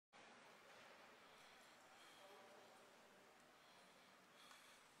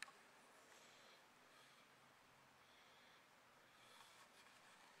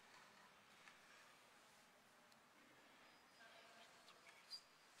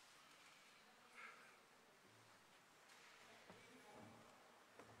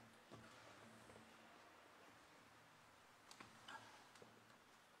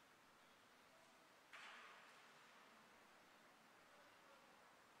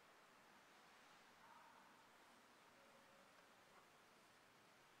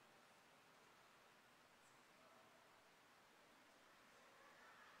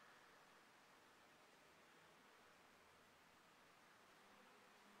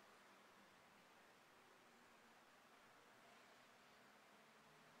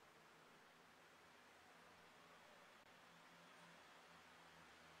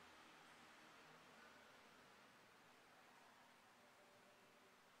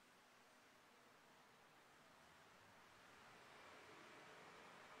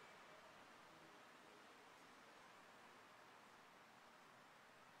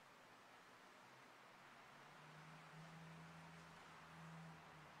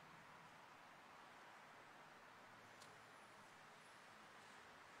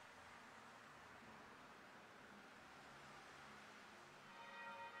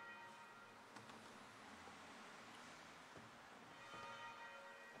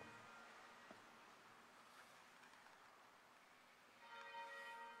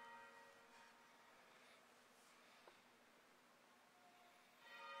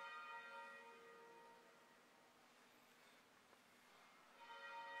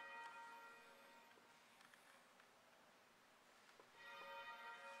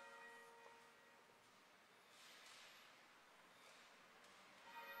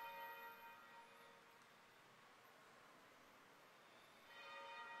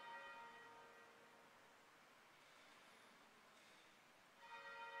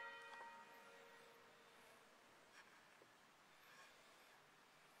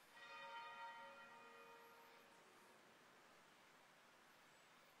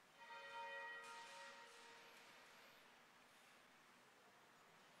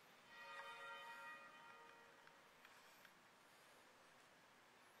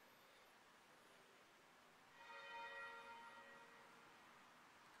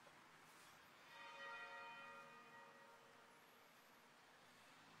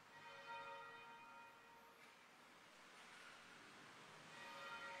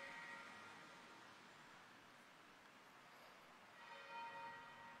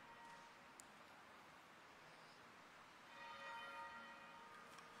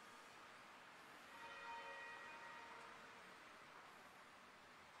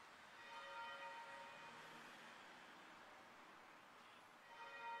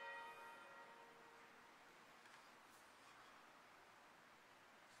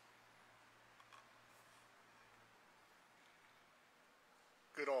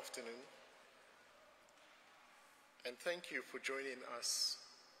Good afternoon, and thank you for joining us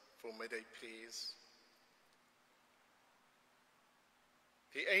for midday prayers.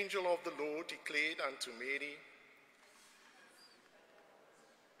 The angel of the Lord declared unto Mary,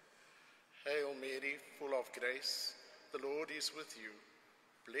 Hail Mary, full of grace, the Lord is with you.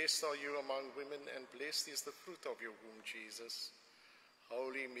 Blessed are you among women, and blessed is the fruit of your womb, Jesus.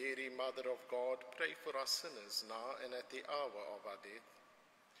 Holy Mary, Mother of God, pray for us sinners, now and at the hour of our death.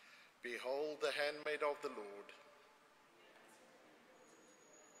 Behold the handmaid of the Lord.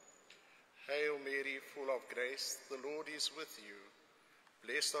 Hail Mary, full of grace, the Lord is with you.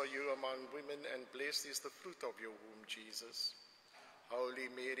 Blessed are you among women, and blessed is the fruit of your womb, Jesus. Holy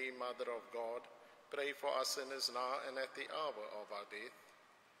Mary, Mother of God, pray for us sinners now and at the hour of our death.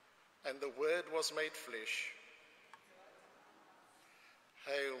 And the Word was made flesh.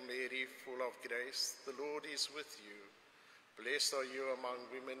 Hail Mary, full of grace, the Lord is with you. Blessed are you among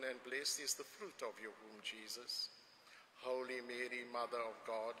women, and blessed is the fruit of your womb, Jesus. Holy Mary, Mother of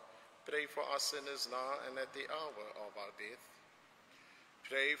God, pray for us sinners now and at the hour of our death.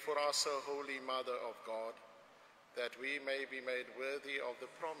 Pray for us, O Holy Mother of God, that we may be made worthy of the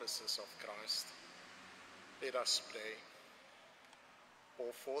promises of Christ. Let us pray.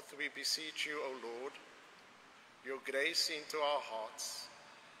 Pour forth, we beseech you, O Lord, your grace into our hearts,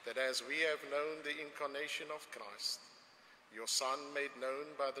 that as we have known the incarnation of Christ, your Son made known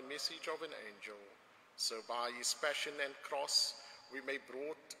by the message of an angel, so by his passion and cross we may be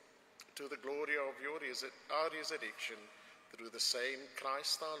brought to the glory of our resurrection through the same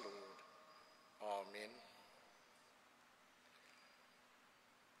Christ our Lord. Amen.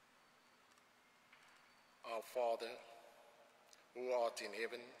 Our Father, who art in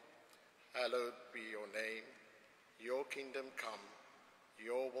heaven, hallowed be your name. Your kingdom come,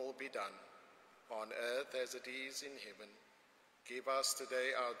 your will be done, on earth as it is in heaven. Give us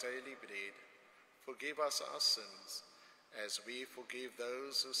today our daily bread. Forgive us our sins, as we forgive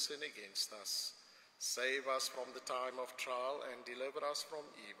those who sin against us. Save us from the time of trial and deliver us from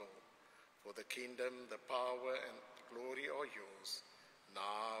evil. For the kingdom, the power, and the glory are yours,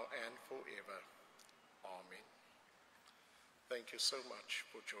 now and forever. Amen. Thank you so much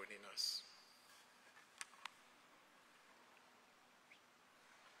for joining us.